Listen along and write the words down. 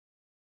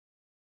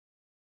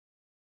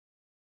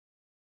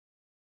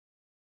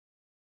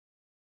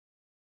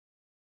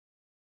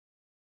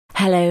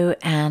Hello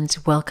and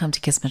welcome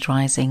to Kismet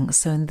Rising.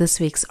 So in this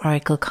week's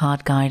Oracle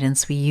card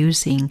guidance, we're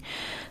using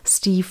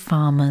Steve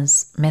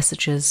Farmer's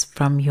Messages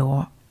from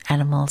Your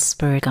Animal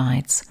Spirit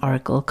Guides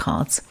Oracle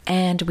cards.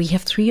 And we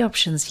have three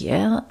options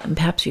here. And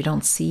perhaps you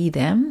don't see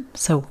them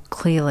so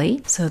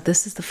clearly. So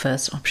this is the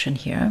first option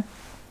here.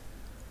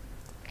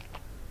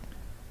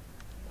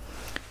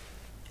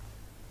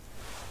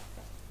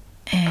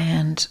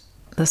 And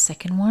the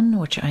second one,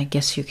 which I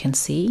guess you can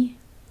see.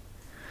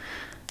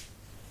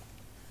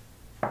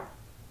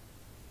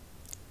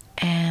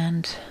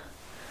 And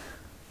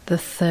the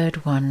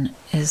third one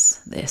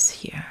is this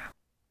here.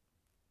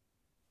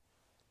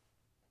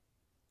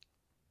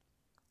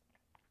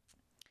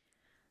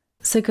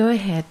 So go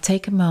ahead,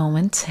 take a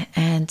moment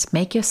and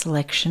make your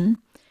selection,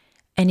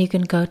 and you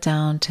can go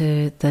down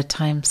to the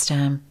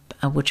timestamp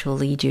which will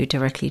lead you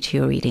directly to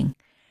your reading.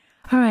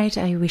 All right,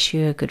 I wish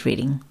you a good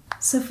reading.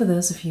 So for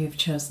those of you who've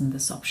chosen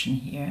this option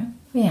here,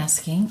 we're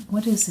asking,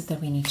 what is it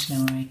that we need to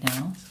know right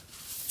now?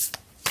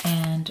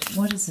 And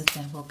what is it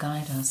that will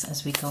guide us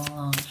as we go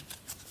along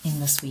in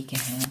this week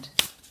ahead,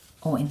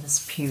 or in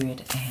this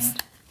period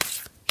ahead?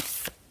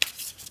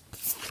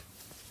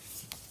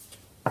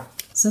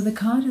 So the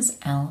card is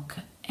Elk,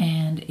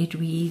 and it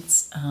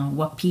reads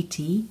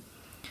Wapiti,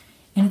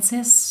 and it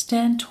says,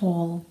 stand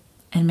tall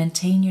and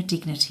maintain your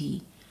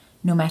dignity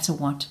no matter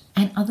what,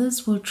 and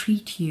others will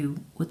treat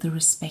you with the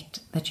respect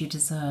that you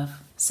deserve.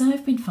 So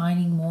I've been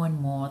finding more and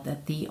more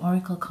that the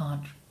Oracle card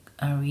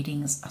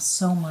readings are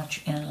so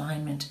much in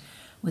alignment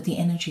with the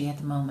energy at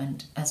the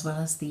moment, as well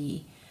as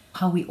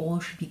how we all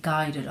should be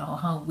guided, or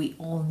how we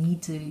all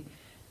need to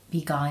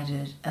be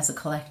guided as a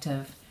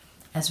collective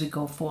as we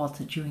go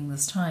forth during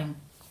this time.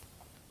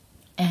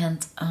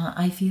 And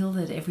I feel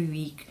that every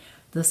week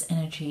this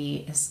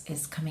energy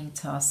is coming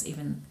to us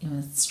even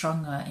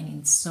stronger and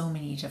in so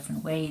many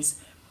different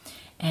ways.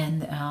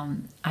 And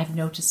I've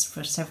noticed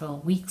for several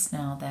weeks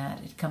now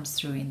that it comes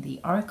through in the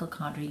Oracle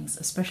card readings,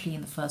 especially in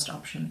the first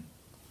option.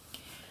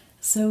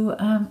 So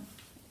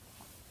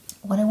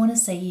what I want to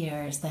say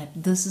here is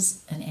that this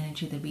is an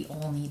energy that we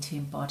all need to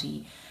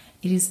embody.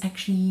 It is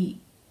actually,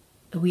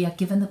 we are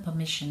given the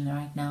permission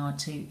right now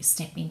to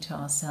step into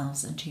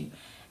ourselves and to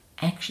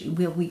actually,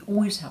 we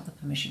always have the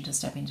permission to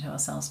step into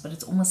ourselves, but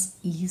it's almost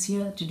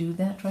easier to do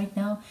that right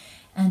now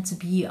and to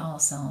be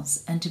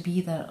ourselves and to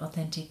be that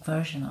authentic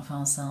version of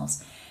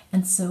ourselves.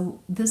 And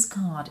so this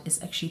card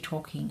is actually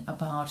talking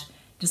about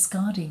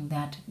discarding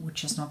that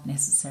which is not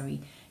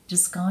necessary,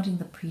 discarding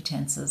the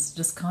pretenses,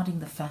 discarding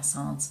the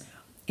facades.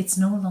 It's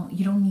no longer,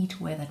 you don't need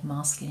to wear that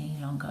mask any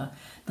longer.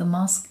 The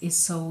mask is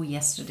so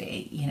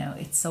yesterday,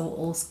 it's so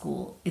old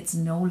school. It's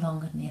no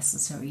longer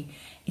necessary.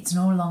 It's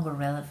no longer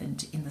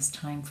relevant in this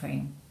time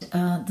frame.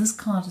 This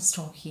card is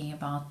talking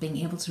about being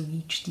able to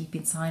reach deep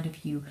inside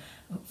of you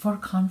for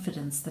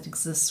confidence that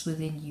exists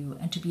within you,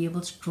 and to be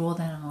able to draw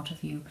that out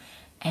of you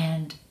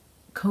and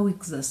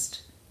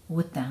coexist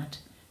with that,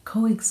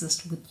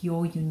 coexist with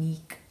your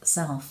unique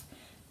self,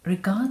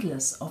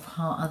 regardless of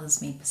how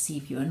others may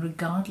perceive you, and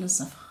regardless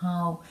of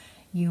how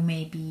you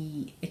may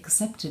be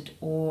accepted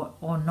or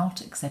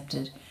not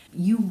accepted.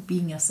 You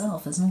being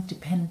yourself is not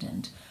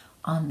dependent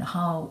on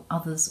how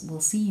others will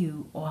see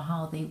you or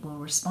how they will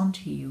respond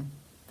to you.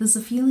 There's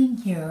a feeling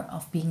here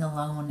of being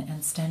alone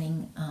and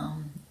standing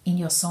in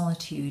your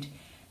solitude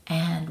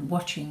and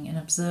watching and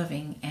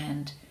observing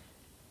and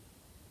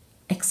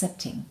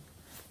accepting.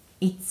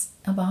 It's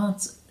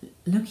about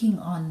looking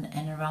on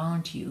and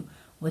around you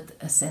with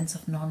a sense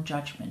of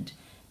non-judgment,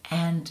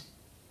 and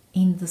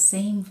in the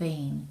same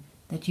vein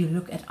that you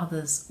look at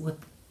others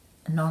with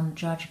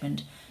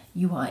non-judgment,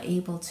 you are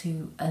able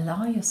to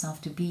allow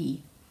yourself to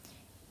be,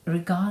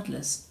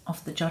 regardless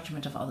of the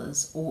judgment of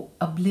others, or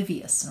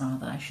oblivious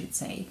rather, I should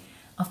say,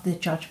 of the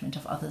judgment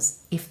of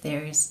others, if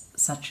there is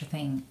such a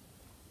thing.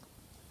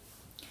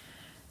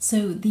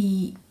 So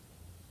the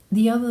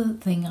other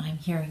thing I'm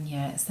hearing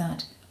here is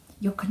that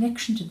your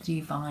connection to the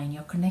divine,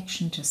 your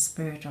connection to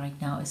spirit right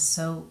now is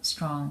so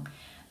strong,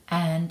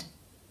 and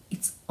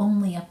it's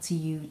only up to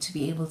you to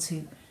be able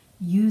to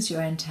use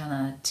your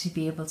antenna to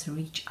be able to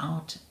reach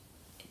out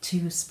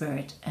to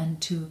spirit and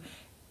to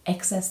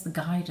access the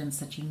guidance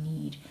that you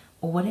need,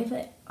 or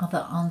whatever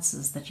other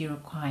answers that you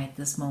require at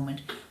this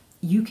moment.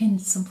 You can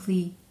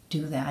simply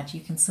do that.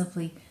 You can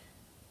simply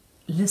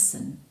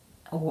listen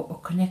or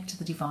connect to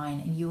the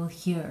divine, and you will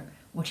hear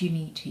what you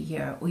need to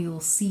hear, or you'll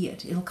see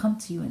it. It'll come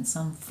to you in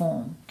some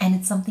form, and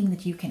it's something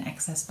that you can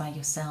access by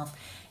yourself.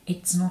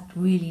 It's not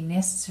really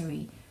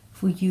necessary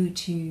for you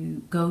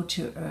to go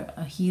to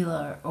a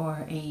healer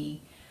or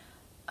a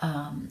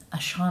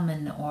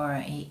shaman or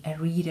a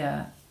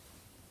reader.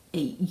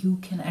 You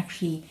can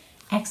actually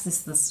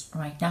access this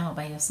right now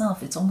by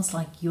yourself. It's almost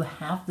like you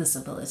have this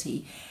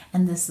ability,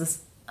 and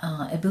this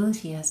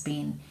ability has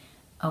been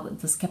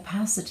this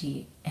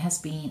capacity has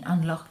been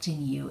unlocked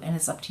in you, and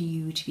it's up to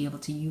you to be able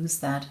to use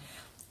that,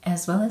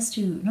 as well as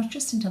to, not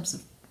just in terms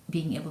of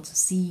being able to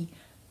see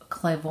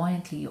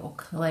clairvoyantly or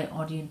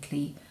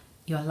clairaudiently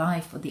your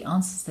life or the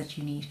answers that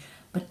you need,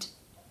 but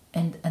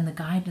and the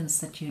guidance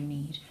that you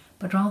need,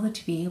 but rather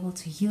to be able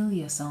to heal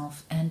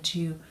yourself and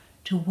to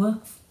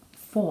work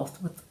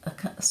forth with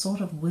a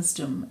sort of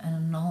wisdom and a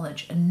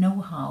knowledge, a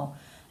know-how,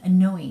 a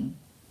knowing.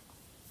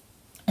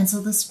 And so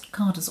this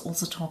card is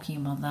also talking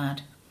about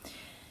that.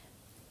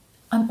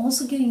 I'm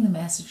also getting the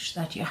message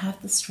that you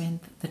have the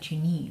strength that you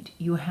need.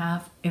 You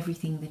have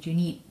everything that you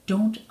need.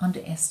 Don't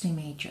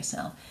underestimate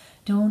yourself.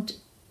 Don't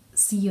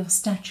see your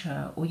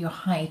stature or your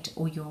height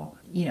or your,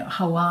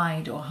 how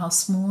wide or how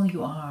small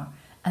you are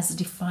as a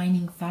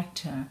defining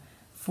factor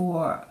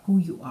for who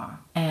you are.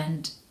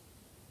 And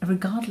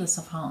regardless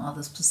of how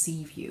others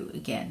perceive you,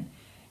 again,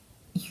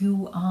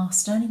 you are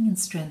standing in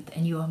strength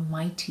and you are a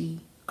mighty,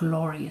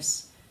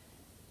 glorious,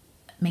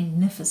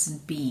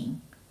 magnificent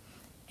being.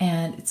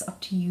 And it's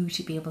up to you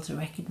to be able to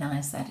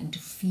recognize that and to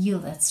feel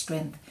that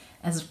strength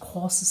as it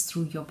courses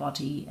through your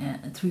body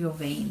and through your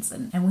veins.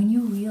 And when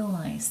you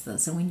realize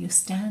this, and when you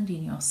stand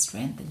in your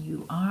strength, and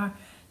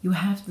you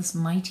have this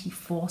mighty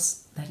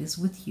force that is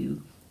with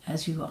you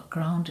as you are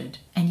grounded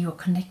and you're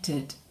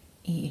connected,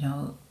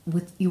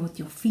 with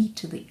your feet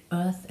to the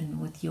earth and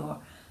with your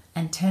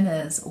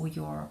antennas or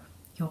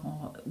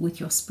with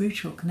your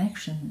spiritual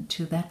connection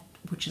to that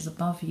which is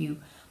above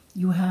you,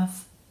 you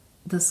have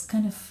this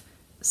kind of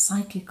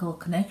cyclical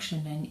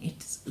connection, and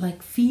it's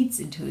like feeds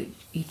into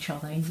each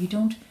other, and you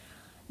don't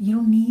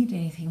need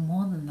anything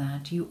more than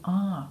that. You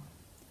are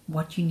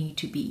what you need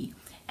to be,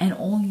 and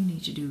all you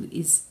need to do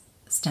is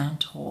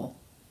stand tall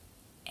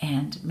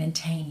and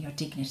maintain your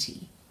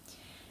dignity.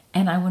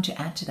 And I want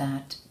to add to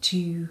that,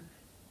 to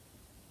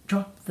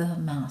drop the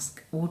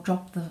mask or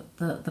drop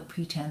the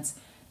pretense.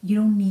 You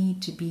don't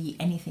need to be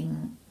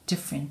anything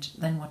different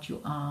than what you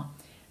are,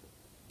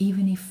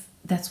 even if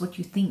that's what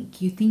you think.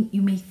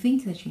 You may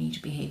think that you need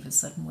to behave a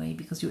certain way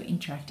because you're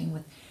interacting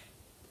with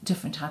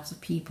different types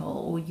of people,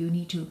 or you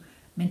need to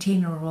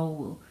maintain a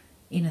role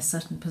in a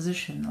certain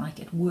position, like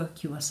at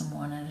work you are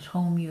someone and at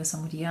home you are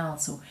somebody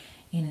else, or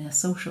in a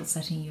social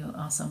setting you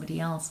are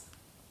somebody else.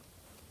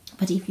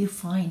 But if you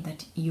find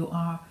that you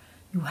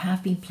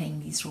have been playing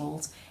these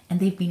roles and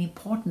they've been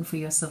important for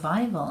your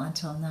survival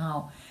until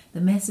now,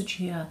 the message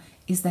here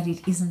is that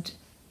it isn't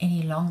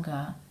any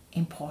longer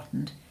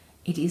important.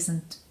 It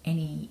isn't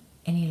any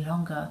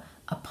longer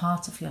a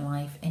part of your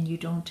life, and you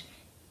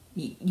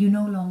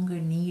no longer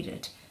need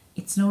it.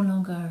 It's no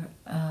longer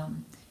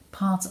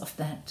part of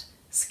that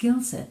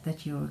skill set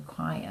that you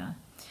require.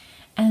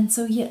 And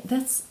so,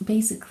 that's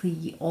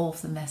basically all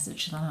of the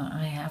message that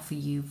I have for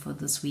you for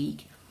this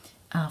week.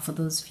 For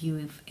those of you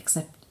who've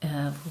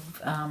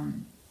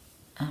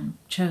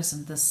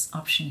chosen this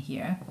option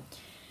here,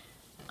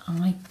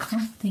 I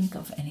can't think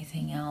of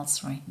anything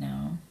else right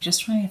now.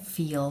 Just trying to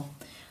feel.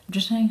 I'm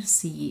just trying to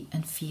see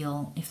and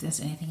feel if there's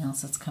anything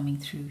else that's coming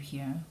through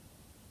here.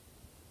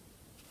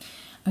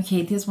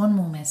 Okay, there's one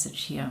more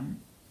message here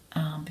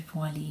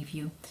before I leave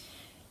you.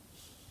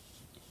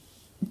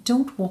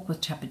 Don't walk with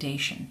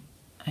trepidation.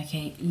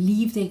 Okay,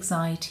 leave the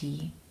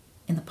anxiety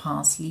in the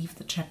past. Leave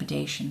the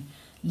trepidation.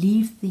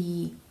 Leave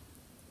the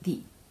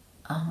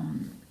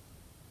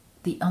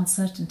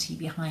uncertainty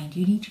behind.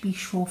 You need to be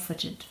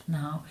sure-footed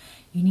now.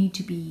 You need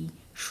to be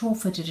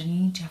sure-footed, and you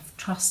need to have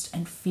trust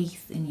and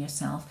faith in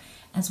yourself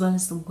as well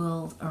as the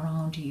world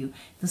around you.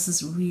 This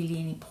is really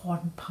an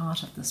important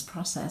part of this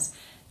process,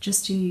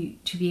 just to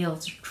be able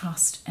to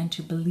trust and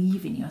to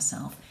believe in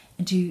yourself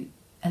and to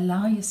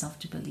allow yourself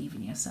to believe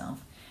in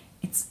yourself.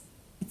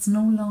 It's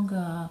no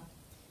longer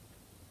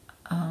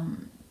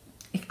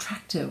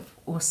attractive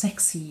or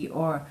sexy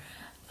or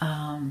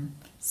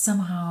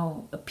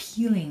somehow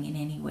appealing in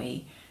any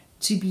way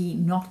to be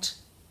not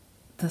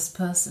this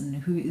person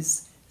who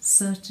is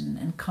certain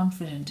and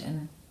confident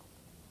and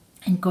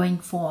going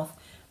forth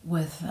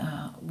with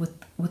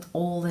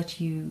all that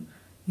you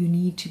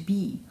need to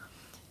be.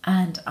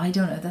 And I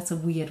don't know, that's a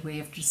weird way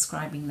of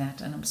describing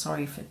that, and I'm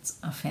sorry if it's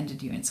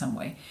offended you in some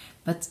way,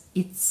 but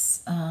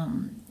it's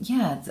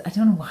I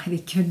don't know why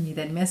they've given me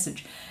that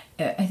message.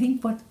 I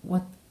think what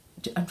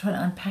I'm trying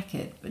to unpack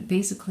it, but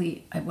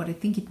basically what I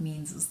think it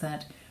means is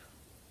that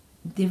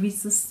there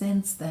is a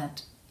sense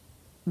that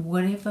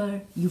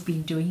whatever you've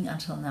been doing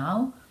until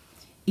now,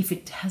 if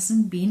it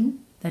hasn't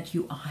been that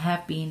you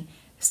have been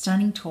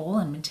standing tall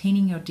and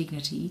maintaining your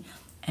dignity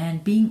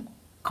and being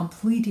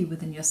completely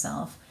within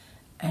yourself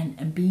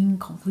and being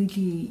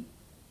completely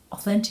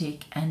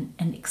authentic and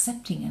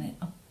accepting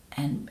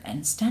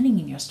and standing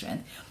in your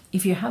strength,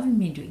 if you haven't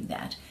been doing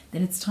that,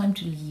 then it's time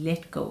to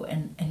let go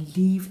and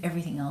leave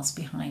everything else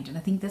behind. And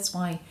I think that's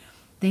why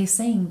they're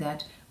saying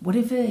that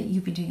whatever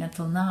you've been doing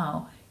until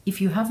now,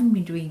 if you haven't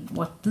been doing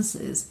what this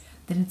is,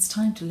 then it's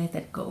time to let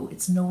that go.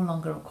 It's no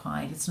longer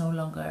required. It's no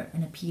longer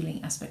an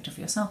appealing aspect of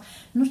yourself.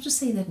 Not to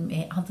say that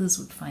others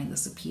would find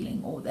this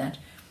appealing, or that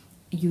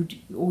you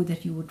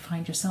would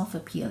find yourself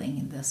appealing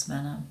in this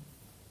manner,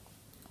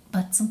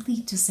 but simply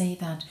to say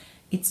that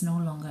it's no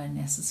longer a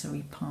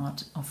necessary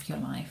part of your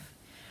life.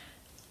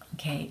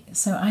 Okay,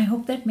 so I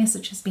hope that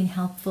message has been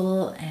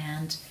helpful,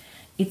 and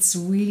it's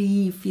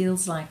really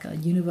feels like a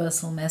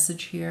universal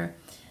message here.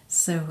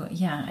 So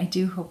yeah, I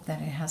do hope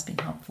that it has been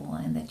helpful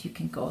and that you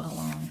can go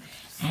along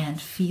and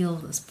feel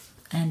this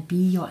and be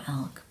your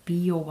elk, be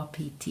your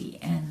wapiti,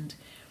 and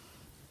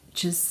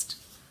just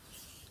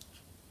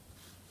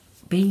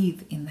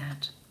bathe in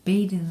that,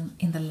 bathe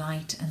in the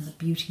light and the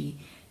beauty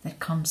that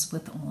comes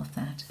with all of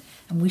that.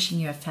 I'm wishing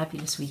you a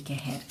fabulous week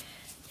ahead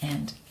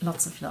and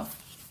lots of love.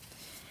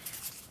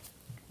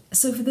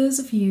 So for those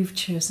of you who've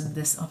chosen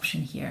this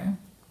option here,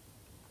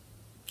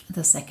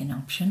 the second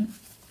option,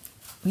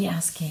 we're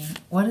asking,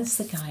 what is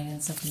the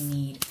guidance that we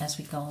need as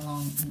we go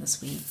along in this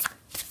week?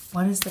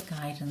 What is the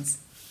guidance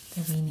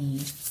that we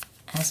need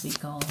as we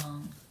go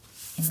along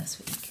in this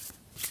week?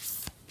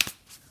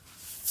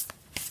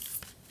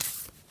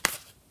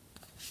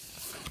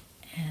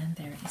 And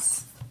there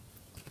is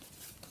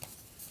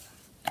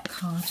a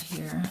card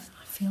here.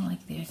 I feel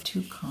like there are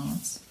two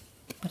cards,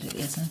 but it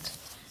isn't.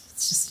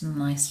 It's just a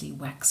nicely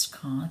waxed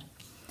card.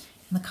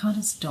 And the card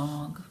is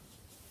dog.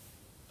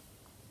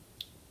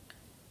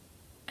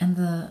 And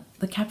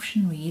the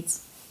caption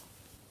reads,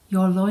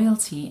 your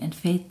loyalty and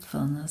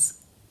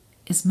faithfulness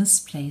is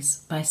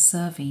misplaced by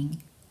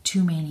serving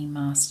too many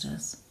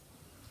masters.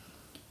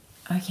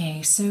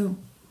 Okay, so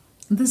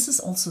this is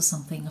also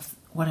something of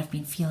what I've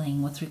been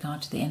feeling with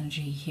regard to the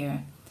energy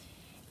here.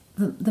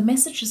 The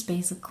message is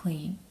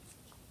basically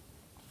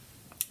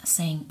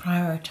saying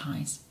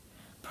prioritize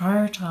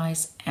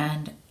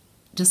and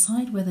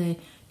decide whether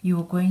you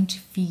are going to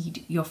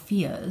feed your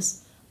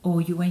fears, or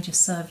you're going to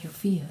serve your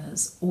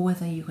fears, or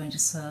whether you're going to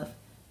serve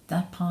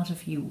that part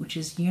of you which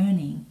is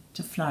yearning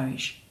to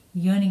flourish,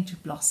 yearning to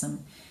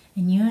blossom,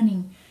 and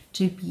yearning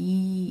to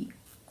be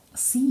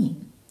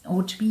seen,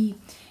 or to be,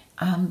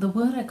 the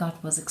word I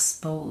got was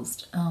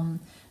exposed.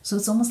 So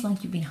it's almost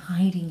like you've been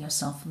hiding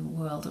yourself from the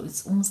world, or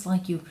it's almost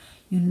like you're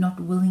not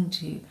willing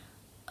to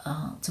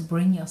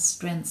bring your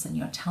strengths and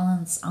your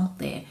talents out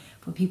there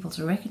for people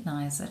to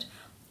recognize it.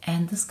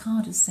 And this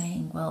card is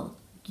saying, well,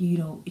 you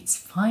know, it's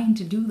fine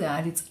to do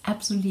that. It's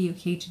absolutely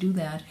okay to do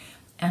that.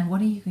 And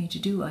what are you going to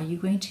do? Are you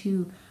going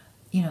to,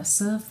 you know,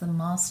 serve the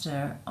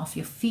master of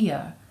your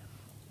fear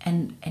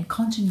and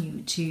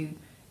continue to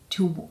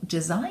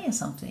desire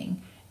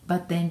something,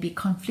 but then be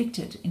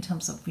conflicted in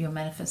terms of your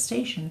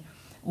manifestation?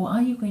 Or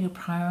are you going to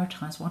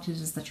prioritize what it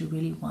is that you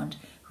really want?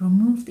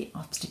 Remove the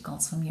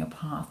obstacles from your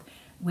path,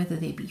 whether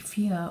they be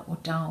fear or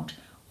doubt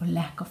or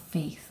lack of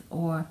faith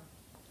or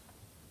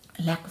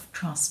lack of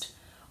trust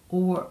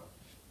or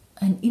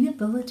an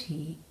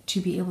inability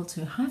to be able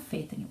to have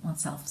faith in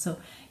oneself. So,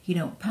 you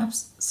know,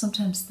 perhaps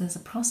sometimes there's a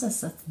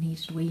process that's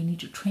needed where you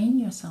need to train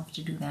yourself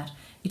to do that.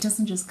 It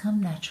doesn't just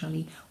come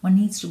naturally. One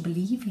needs to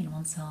believe in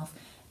oneself.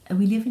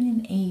 We live in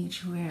an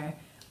age where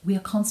we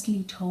are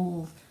constantly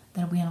told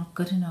that we are not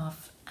good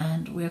enough,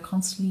 and we are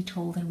constantly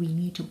told that we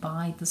need to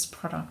buy this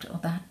product or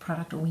that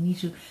product, or we need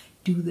to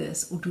do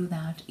this or do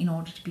that in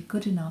order to be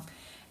good enough.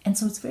 And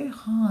so it's very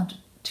hard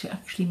to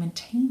actually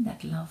maintain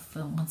that love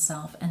for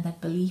oneself and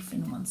that belief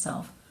in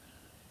oneself.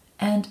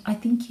 And I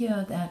think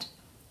here that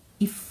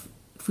if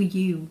for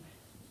you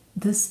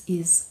this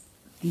is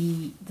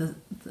the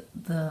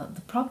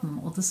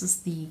problem, or this is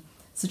the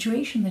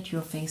situation that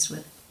you're faced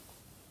with,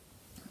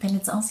 then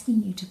it's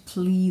asking you to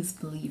please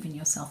believe in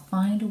yourself.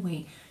 Find a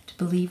way to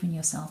believe in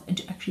yourself and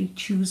to actually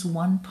choose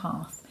one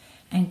path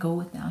and go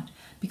with that.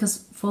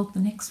 Because for the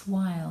next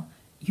while,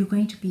 you're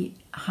going to be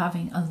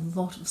having a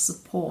lot of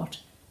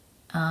support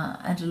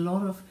and a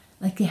lot of,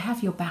 like, they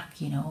have your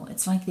back, you know.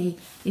 It's like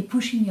they're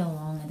pushing you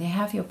along and they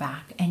have your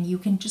back, and you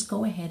can just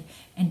go ahead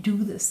and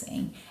do this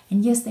thing.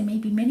 And yes, there may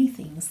be many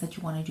things that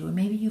you want to do, and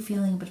maybe you're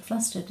feeling a bit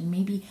flustered and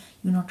maybe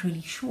you're not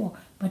really sure,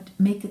 but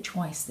make a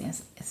choice.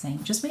 There's a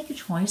saying, just make a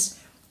choice.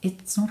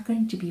 It's not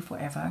going to be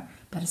forever,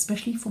 but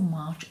especially for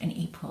March and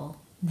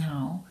April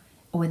now,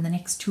 or in the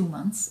next 2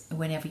 months,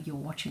 whenever you're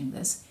watching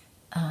this,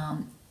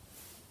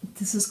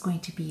 this is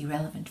going to be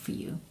relevant for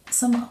you.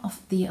 Some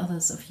of the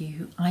others of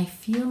you, I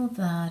feel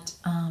that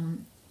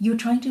you're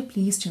trying to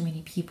please too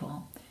many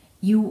people.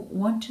 You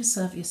want to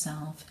serve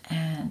yourself,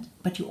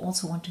 but you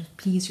also want to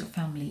please your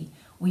family,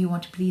 or you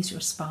want to please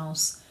your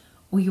spouse,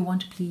 or you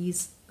want to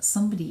please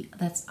somebody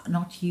that's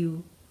not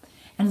you.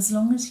 And as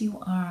long as you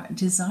are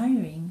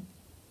desiring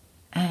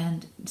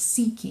and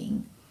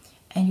seeking,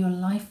 and your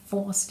life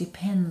force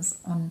depends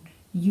on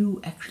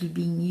you actually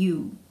being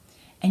you,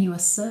 and you are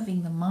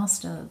serving the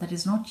master that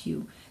is not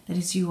you, that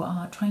is, you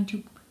are trying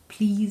to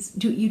please,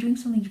 you're doing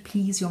something to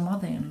please your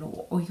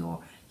mother-in-law, or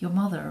your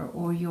mother,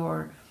 or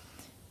your,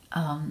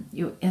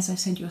 as I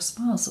said, your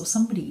spouse, or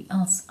somebody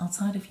else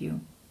outside of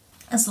you.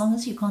 As long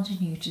as you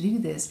continue to do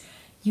this,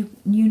 you're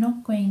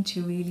not going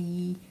to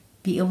really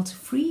be able to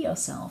free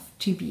yourself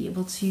to be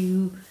able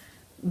to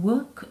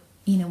work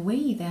in a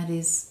way that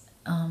is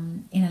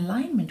in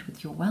alignment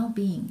with your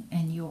well-being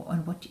and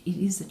what it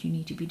is that you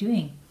need to be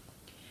doing.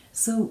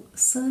 So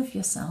serve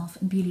yourself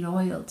and be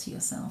loyal to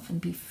yourself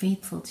and be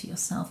faithful to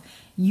yourself.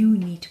 You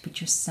need to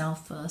put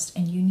yourself first,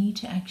 and you need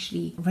to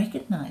actually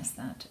recognize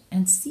that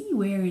and see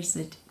where is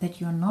it that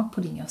you're not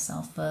putting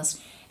yourself first,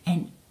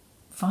 and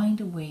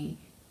find a way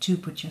to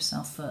put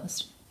yourself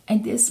first.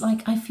 And there's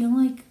like, I feel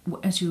like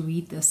as you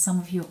read this, some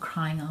of you are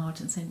crying out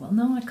and saying, well,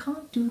 no, I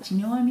can't do it. You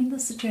know, I'm in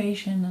this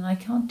situation and I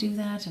can't do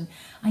that. And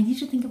I need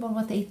to think about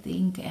what they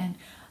think. And,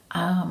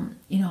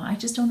 you know, I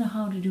just don't know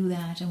how to do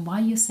that. And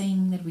why you're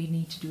saying that we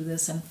need to do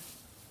this. And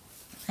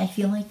I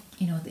feel like,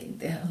 you know,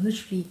 they're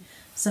literally,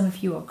 some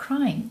of you are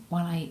crying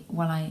while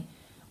I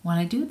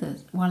do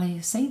this, while I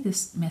say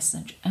this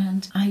message.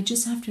 And I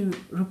just have to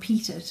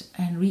repeat it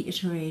and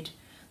reiterate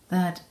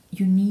that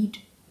you need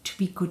to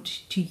be good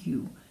to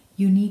you.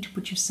 You need to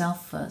put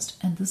yourself first.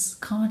 And this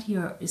card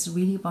here is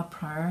really about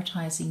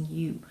prioritizing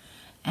you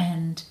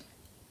and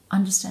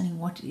understanding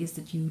what it is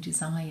that you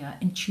desire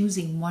and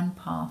choosing one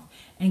path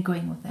and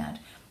going with that.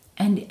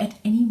 And at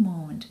any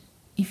moment,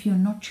 if you're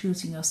not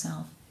choosing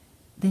yourself,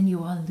 then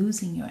you are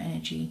losing your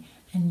energy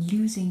and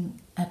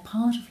losing a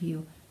part of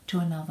you to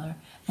another.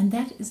 And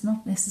that is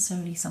not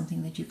necessarily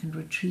something that you can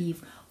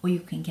retrieve or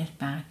you can get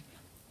back.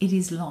 It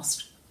is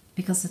lost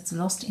because it's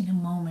lost in a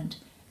moment,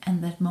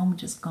 and that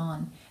moment is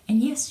gone.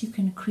 And yes, you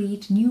can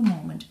create a new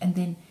moment,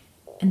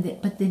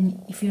 but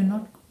then if you're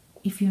not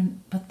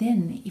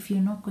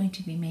going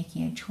to be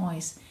making a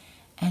choice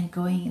and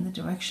going in the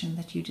direction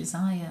that you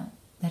desire,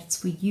 that's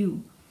for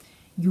you,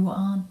 you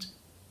are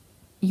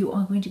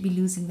going to be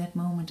losing that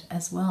moment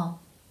as well.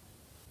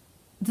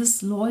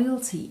 This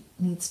loyalty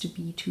needs to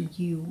be to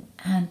you,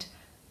 and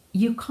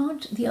you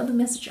can't, the other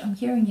message I'm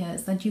hearing here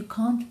is that you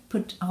can't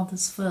put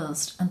others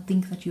first and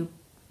think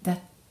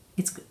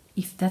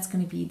if that's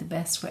going to be the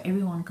best for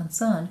everyone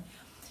concerned,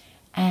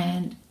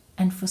 and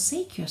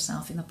forsake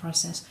yourself in the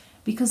process,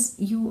 because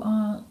you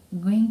are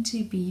going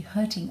to be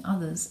hurting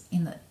others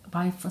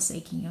by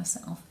forsaking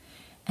yourself.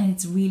 And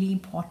it's really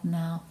important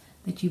now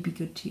that you be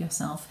good to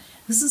yourself.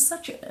 This is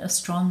such a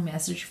strong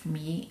message for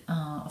me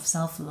of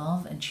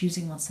self-love and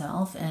choosing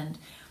oneself and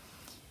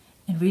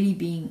really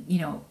being, you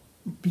know,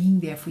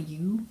 being there for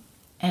you.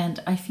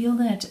 And I feel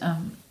that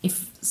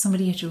if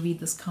somebody had to read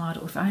this card,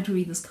 or if I had to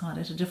read this card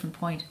at a different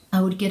point,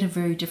 I would get a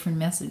very different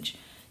message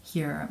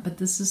here. But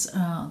this is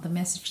the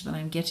message that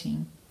I'm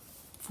getting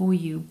for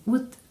you.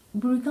 With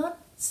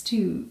regards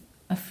to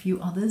a few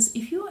others,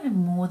 if you have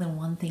more than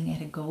one thing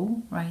at a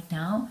go right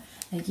now,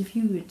 like if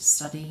you're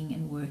studying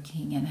and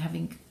working and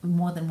having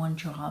more than one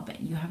job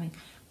and you're having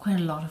quite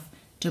a lot of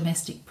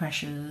domestic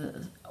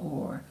pressure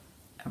or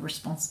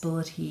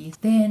responsibilities,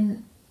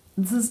 then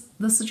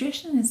the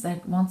suggestion is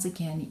that once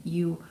again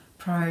you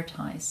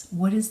prioritize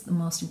what is the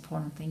most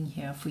important thing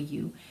here for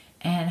you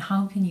and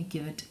how can you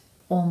give it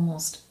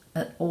almost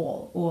at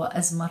all or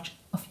as much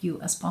of you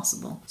as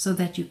possible so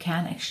that you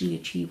can actually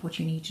achieve what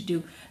you need to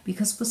do.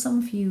 Because for some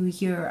of you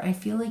here, I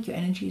feel like your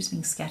energy is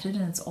being scattered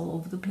and it's all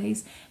over the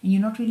place and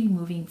you're not really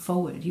moving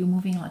forward. You're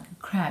moving like a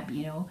crab,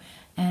 you know,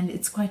 and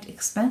it's quite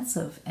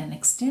expansive and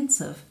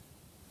extensive,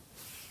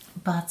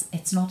 but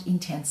it's not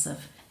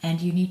intensive, and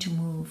you need to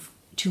move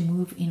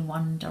in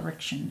one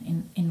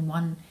direction, in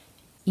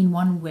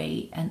one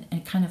way,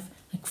 and kind of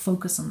like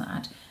focus on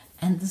that.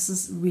 And this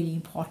is really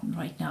important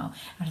right now.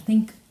 And I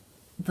think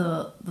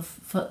the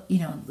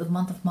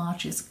month of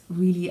March is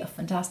really a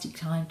fantastic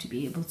time to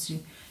be able to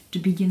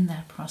begin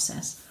that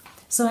process.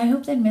 So I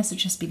hope that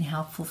message has been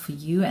helpful for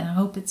you, and I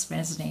hope it's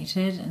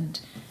resonated.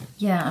 And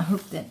yeah,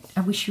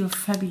 I wish you a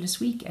fabulous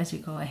week as you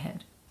go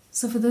ahead.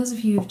 So for those of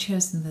you who've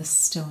chosen this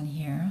stone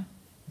here,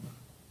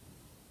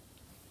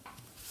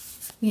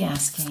 we're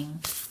asking,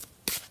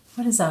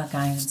 what is our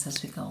guidance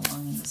as we go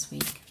along in this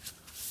week?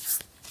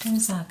 What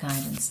is our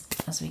guidance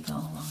as we go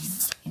along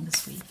in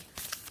this week?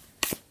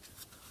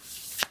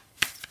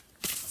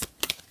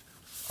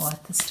 Or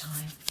at this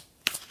time?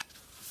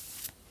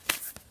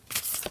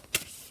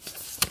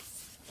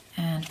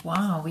 And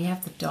wow, we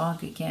have the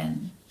dog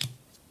again.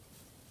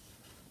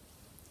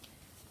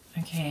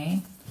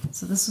 Okay,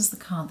 so this was the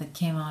card that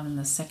came out in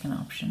the second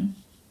option.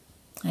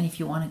 And if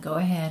you want to go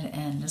ahead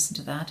and listen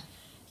to that,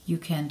 you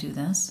can do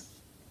this.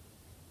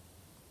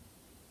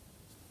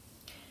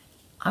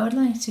 I would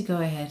like to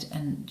go ahead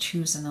and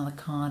choose another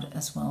card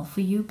as well for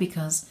you,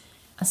 because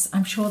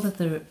I'm sure that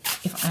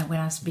when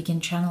I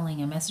begin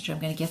channeling a message, I'm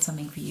going to get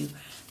something for you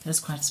that is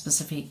quite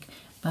specific.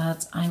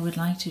 But I would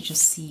like to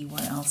just see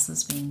what else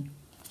is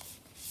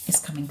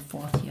coming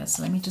forth here.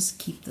 So let me just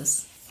keep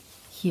this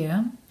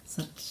here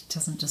so it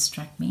doesn't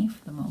distract me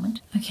for the moment.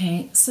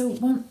 Okay,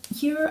 so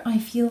here I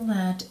feel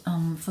that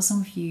for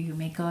some of you, you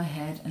may go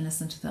ahead and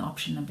listen to the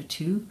option number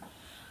 2.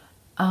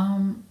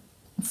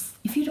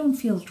 If you don't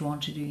feel drawn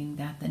to doing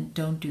that, then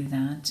don't do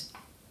that.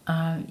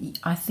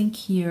 I think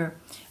here,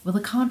 well, the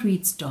card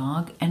reads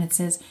dog, and it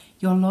says,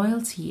 your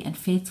loyalty and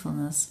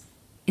faithfulness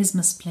is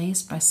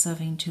misplaced by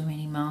serving too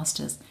many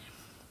masters.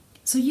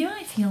 So yeah,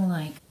 I feel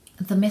like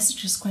the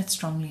message is quite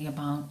strongly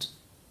about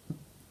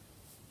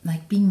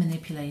like being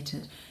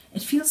manipulated.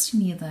 It feels to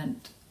me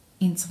that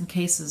in some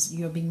cases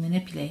you're being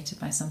manipulated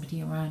by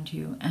somebody around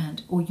you,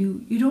 or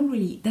you don't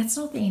really, that's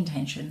not the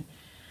intention,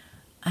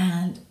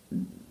 and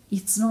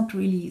it's not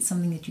really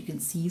something that you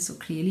can see so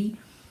clearly.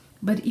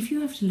 But if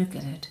you have to look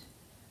at it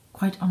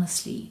quite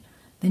honestly,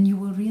 then you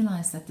will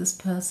realize that this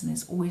person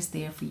is always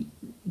there for you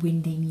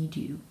when they need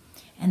you,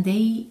 and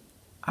they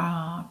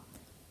are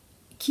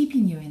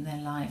keeping you in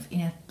their life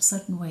in a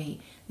certain way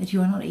that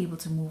you are not able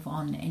to move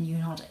on and you're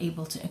not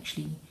able to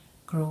actually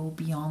grow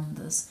beyond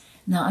this.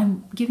 Now,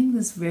 I'm giving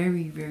this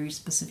very, very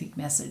specific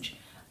message,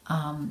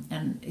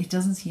 and it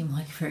doesn't seem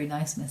like a very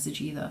nice message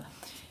either.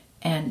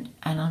 And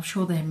I'm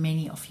sure there are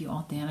many of you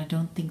out there, and I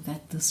don't think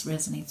that this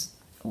resonates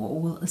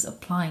or is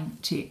applying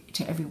to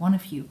every one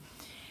of you.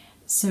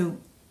 So,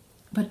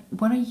 but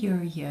what I hear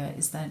here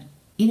is that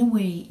in a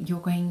way you're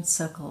going in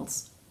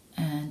circles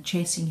and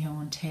chasing your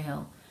own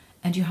tail,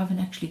 and you haven't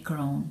actually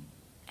grown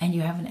and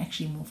you haven't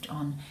actually moved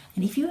on.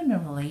 And if you're in a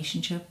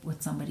relationship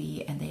with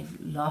somebody and they've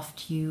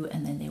loved you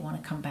and then they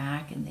want to come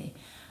back and they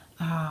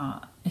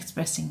are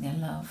expressing their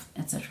love,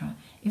 etc.,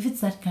 if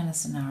it's that kind of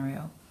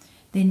scenario,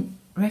 then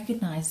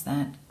recognize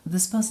that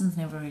this person's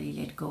never really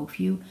let go of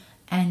you,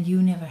 and you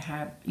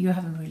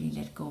haven't really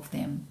let go of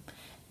them,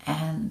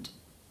 and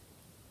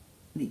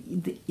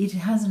it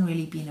hasn't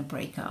really been a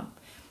breakup.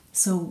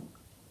 So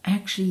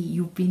actually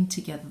you've been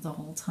together the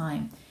whole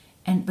time,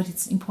 but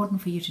it's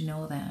important for you to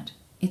know that.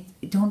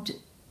 Don't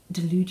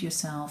delude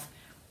yourself,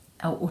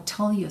 or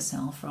tell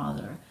yourself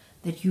rather,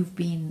 that you've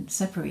been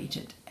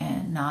separated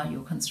and now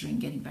you're considering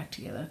getting back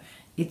together.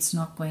 It's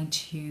not going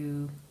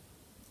to.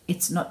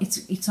 It's not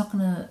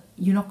gonna.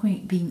 You're not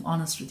going being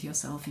honest with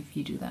yourself if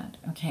you do that.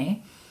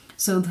 Okay,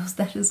 so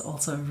that is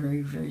also a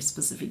very, very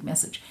specific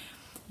message.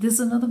 There's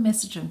another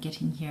message I'm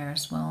getting here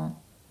as well.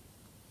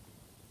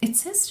 It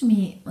says to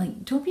me,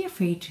 like, don't be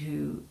afraid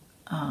to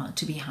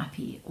be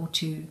happy, or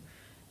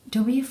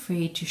don't be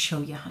afraid to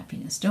show your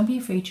happiness. Don't be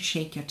afraid to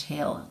shake your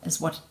tail, is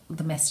what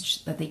the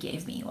message that they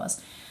gave me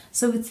was.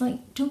 So it's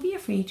like, don't be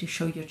afraid to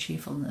show your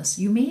cheerfulness.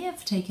 You may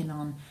have taken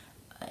on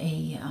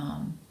a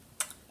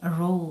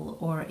role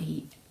or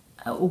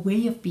a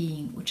way of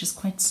being which is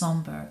quite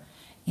somber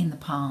in the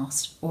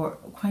past, or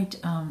quite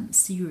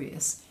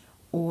serious,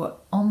 or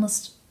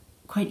almost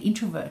quite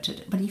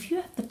introverted. But if you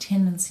have the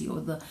tendency,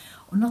 or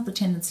not the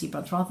tendency,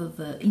 but rather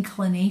the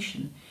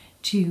inclination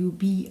to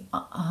be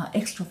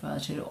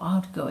extroverted or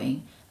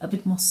outgoing, a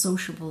bit more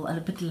sociable and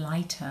a bit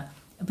lighter,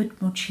 a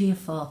bit more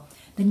cheerful,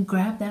 then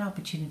grab that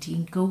opportunity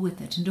and go with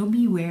it, and don't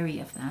be wary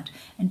of that,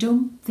 and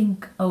don't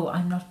think, oh,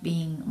 I'm not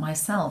being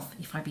myself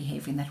if I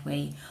behave in that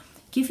way.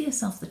 Give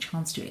yourself the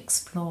chance to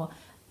explore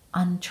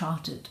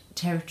uncharted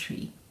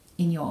territory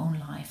in your own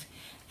life,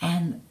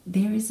 and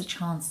there is a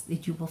chance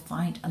that you will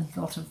find a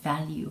lot of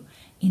value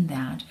in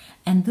that.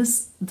 And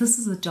this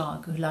is a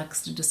dog who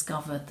likes to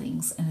discover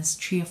things and is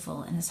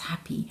cheerful and is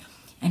happy,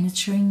 and it's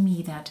showing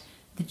me that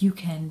you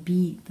can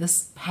be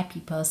this happy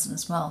person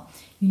as well.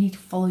 You need to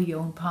follow your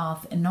own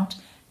path and not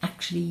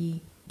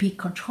actually be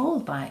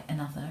controlled by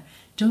another.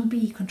 Don't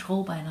be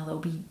controlled by another, or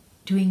be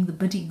doing the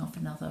bidding of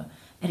another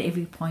at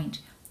every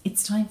point.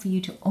 It's time for you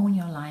to own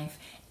your life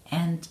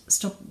and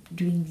stop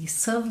doing these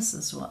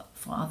services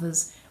for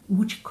others,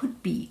 which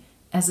could be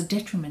as a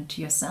detriment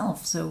to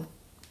yourself. So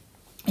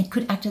it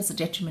could act as a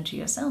detriment to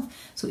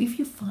yourself. So if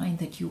you find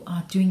that you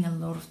are doing a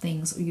lot of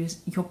things, or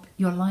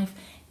your life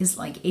is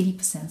like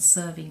 80%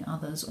 serving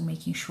others, or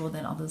making sure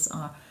that others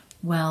are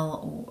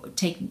well or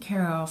taken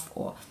care of,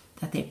 or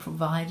that they're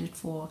provided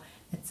for,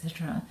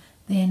 etc.,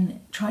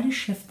 then try to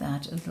shift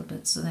that a little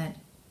bit, so that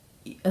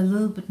a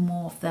little bit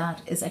more of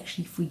that is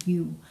actually for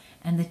you,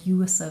 and that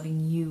you are serving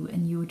you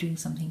and you are doing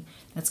something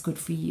that's good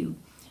for you.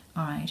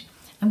 All right,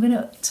 I'm going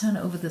to turn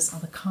over this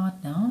other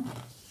card now,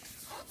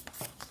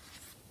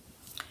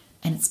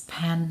 and it's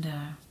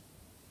Panda.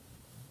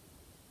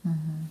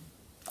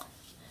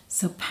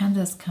 So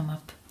Panda's come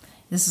up.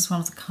 This is one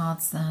of the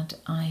cards that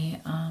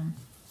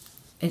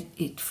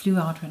it flew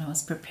out when I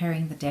was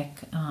preparing the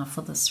deck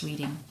for this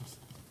reading.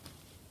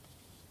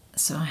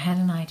 So I had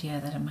an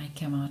idea that it might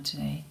come out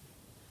today.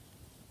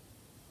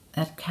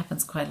 That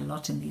happens quite a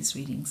lot in these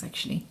readings,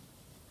 actually.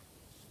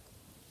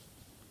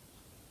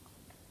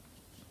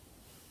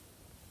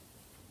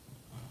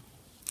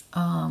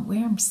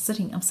 Where I'm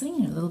sitting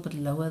a little bit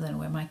lower than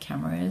where my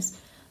camera is,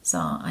 so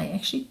I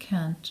actually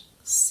can't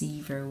see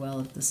very well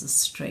if this is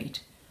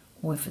straight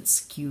or if it's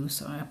skew,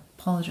 so I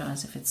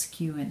apologize if it's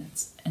skew and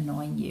it's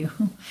annoying you.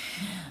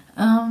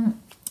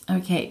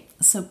 Okay,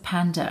 so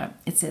Panda,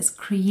 it says,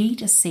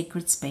 create a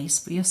sacred space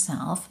for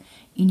yourself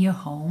in your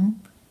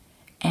home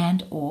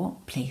and or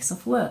place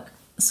of work.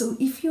 So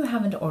if you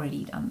haven't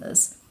already done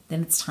this,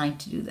 then it's time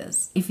to do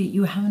this. If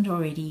you haven't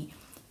already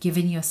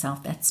given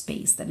yourself that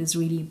space that is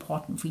really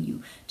important for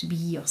you to be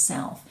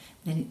yourself,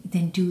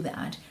 then do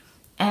that.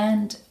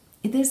 And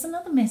there's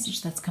another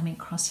message that's coming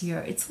across here.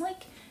 It's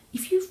like,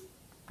 if you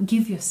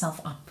give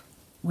yourself up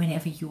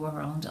whenever you are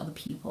around other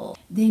people,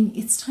 then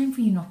it's time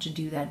for you not to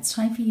do that. It's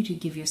time for you to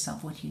give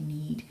yourself what you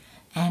need,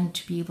 and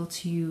to be able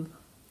to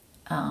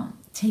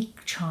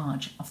take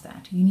charge of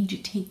that. You need to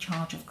take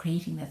charge of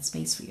creating that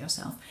space for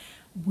yourself,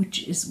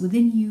 which is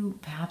within you,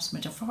 perhaps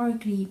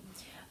metaphorically,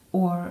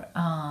 or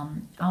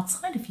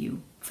outside of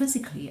you,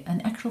 physically,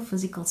 an actual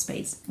physical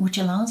space, which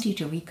allows you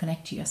to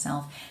reconnect to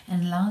yourself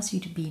and allows you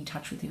to be in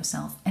touch with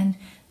yourself. And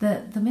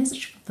the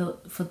message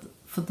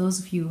for those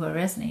of you who are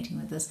resonating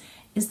with this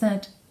is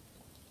that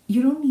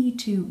you don't need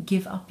to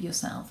give up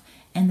yourself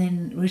and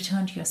then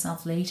return to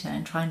yourself later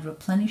and try and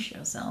replenish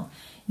yourself.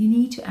 You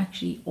need to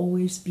actually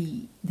always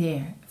be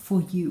there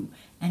for you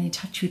and in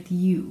touch with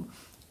you.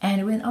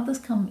 And when others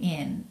come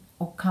in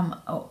or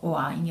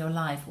are in your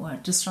life or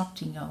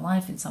disrupting your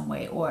life in some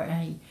way, or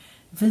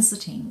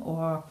visiting,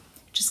 or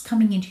just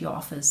coming into your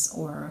office,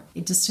 or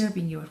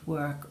disturbing you at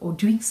work, or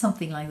doing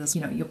something like this,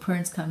 your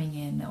parents coming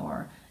in,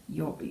 or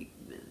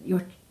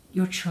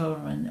your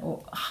children,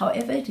 or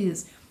however it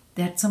is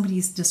that somebody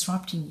is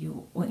disrupting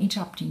you or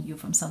interrupting you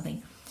from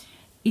something,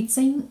 it's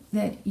saying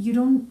that you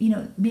don't,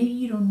 maybe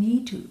you don't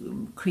need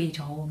to create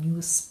a whole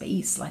new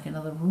space, like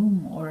another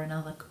room or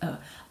another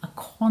a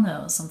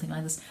corner or something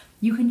like this.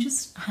 You can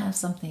just have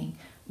something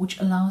which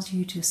allows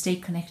you to stay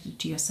connected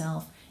to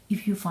yourself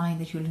if you find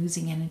that you're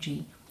losing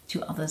energy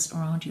to others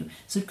around you.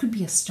 So it could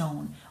be a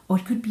stone, or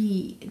it could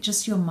be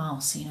just your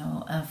mouse,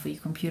 for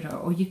your computer,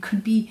 or you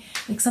could be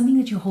like something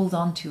that you hold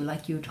on to,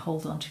 like you'd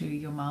hold on to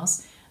your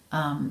mouse,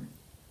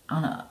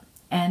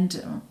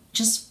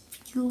 just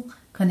feel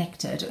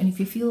connected. And if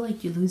you feel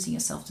like you're losing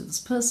yourself to this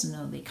person,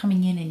 or they're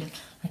coming in and you're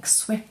like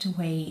swept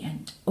away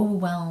and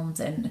overwhelmed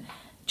and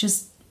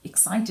just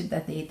excited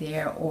that they're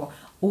there,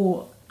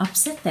 or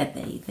upset that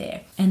they're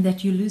there, and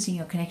that you're losing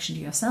your connection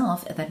to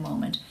yourself at that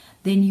moment,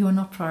 then you're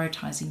not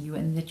prioritizing you,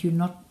 and that you're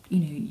not,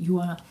 you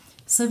are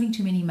serving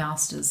too many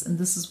masters. And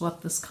this is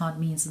what this card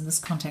means in this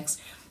context.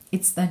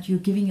 It's that you're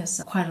giving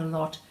yourself quite a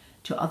lot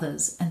to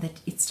others, and that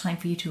it's time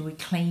for you to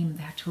reclaim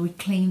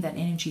that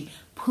energy,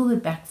 pull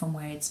it back from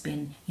where it's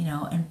been,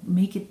 and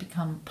make it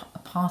become a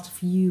part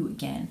of you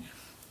again,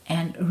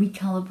 and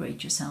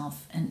recalibrate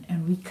yourself and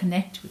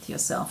reconnect with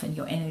yourself and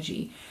your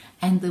energy.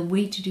 And the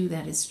way to do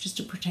that is just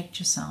to protect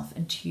yourself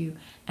and to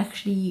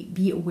actually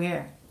be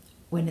aware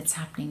when it's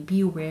happening.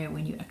 Be aware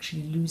when you're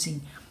actually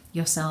losing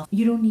yourself.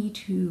 You don't need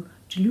to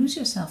lose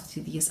yourself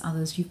to these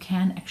others. You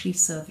can actually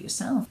serve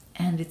yourself.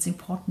 And it's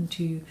important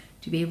to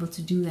be able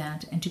to do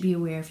that and to be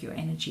aware of your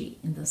energy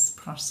in this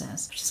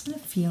process. I just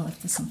want to feel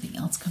if there's something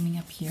else coming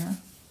up here.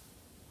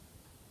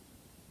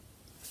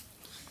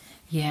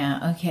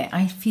 Yeah, okay.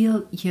 I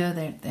feel here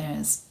that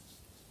there's,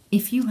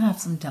 if you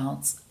have some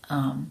doubts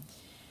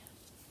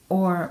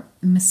or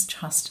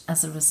mistrust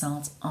as a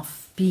result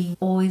of being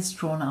always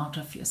drawn out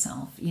of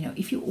yourself,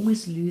 if you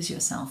always lose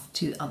yourself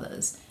to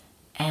others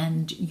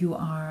and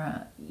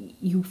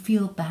you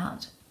feel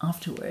bad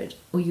afterward,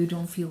 or you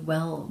don't feel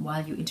well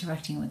while you're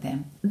interacting with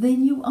them,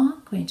 then you are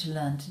going to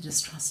learn to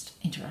distrust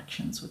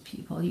interactions with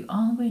people. You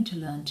are going to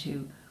learn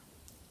to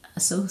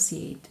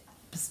associate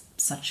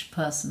such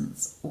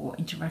persons or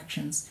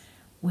interactions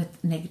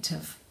with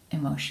negative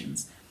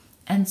emotions.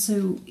 And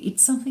so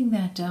it's something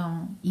that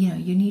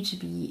you need to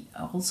be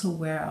also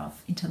aware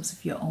of in terms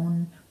of your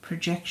own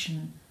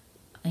projection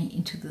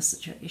into the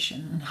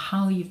situation, and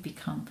how you've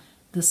become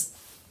this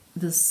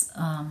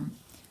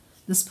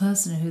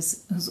person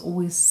who's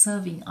always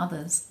serving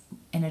others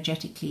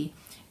energetically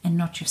and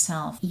not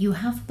yourself. You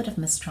have a bit of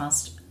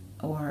mistrust,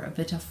 or a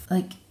bit of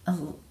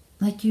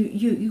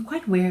you're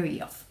quite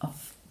wary of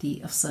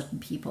certain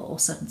people or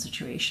certain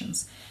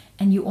situations,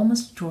 and you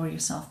almost draw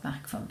yourself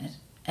back from it.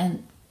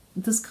 And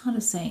this card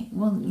is saying,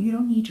 well, you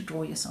don't need to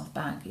draw yourself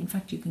back. In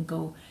fact, you can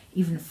go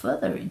even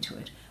further into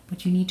it,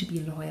 but you need to be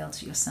loyal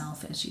to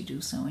yourself as you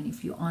do so. And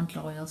if you aren't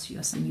loyal to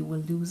yourself, you will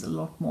lose a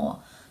lot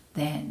more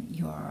than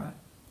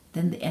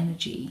the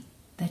energy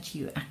that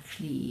you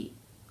actually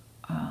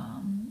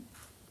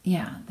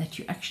that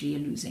you actually are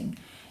losing.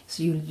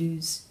 So you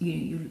lose,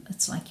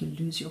 it's like you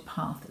lose your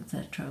path,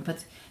 etc.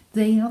 But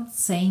they're not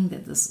saying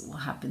that this will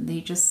happen.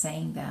 They're just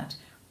saying that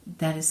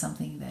is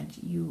something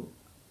that you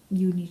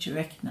need to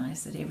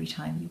recognize, that every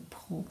time you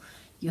pull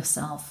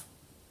yourself,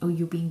 or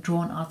you're being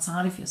drawn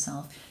outside of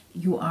yourself,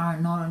 you are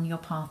not on your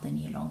path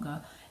any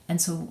longer. And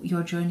so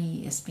your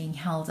journey is being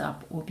held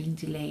up or being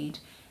delayed.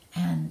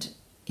 And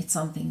it's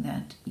something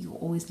that you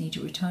always need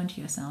to return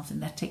to yourself.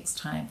 And that takes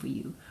time for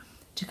you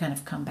to kind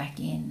of come back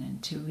in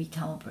and to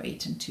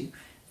recalibrate and to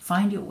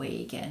find your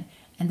way again.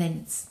 And then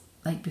it's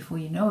like, before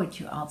you know it,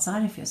 you're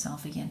outside of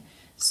yourself again.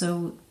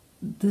 So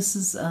this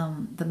is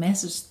the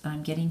message that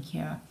I'm getting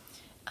here.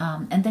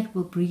 And that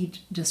will breed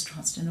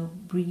distrust, and it will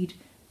breed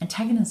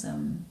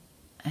antagonism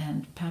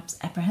and perhaps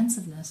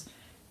apprehensiveness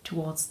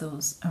towards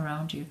those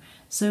around you.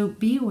 So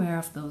be aware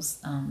of those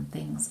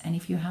things. And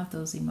if you have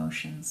those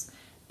emotions,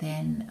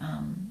 then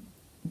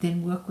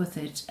work with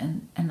it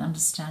and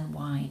understand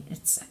why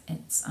it's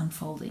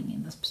unfolding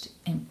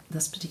in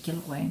this particular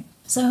way.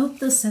 So I hope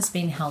this has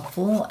been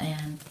helpful,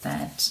 and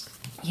that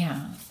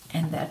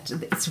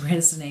it's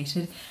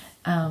resonated.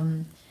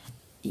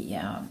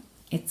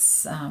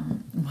 It's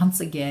once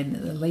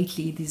again,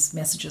 lately these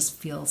messages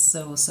feel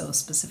so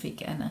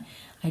specific, and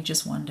I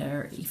just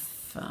wonder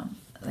if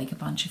like a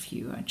bunch of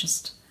you are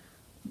just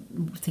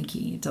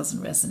thinking it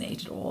doesn't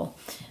resonate at all.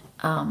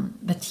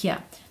 But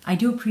yeah, I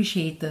do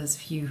appreciate those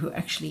of you who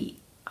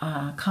actually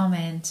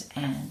comment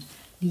and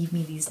leave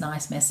me these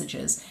nice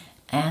messages.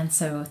 And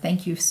so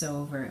thank you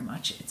so very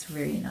much. It's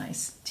very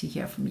nice to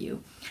hear from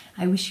you.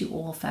 I wish you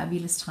all a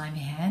fabulous time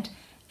ahead.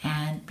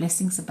 and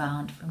blessings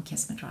abound from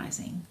Kismet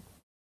Rising.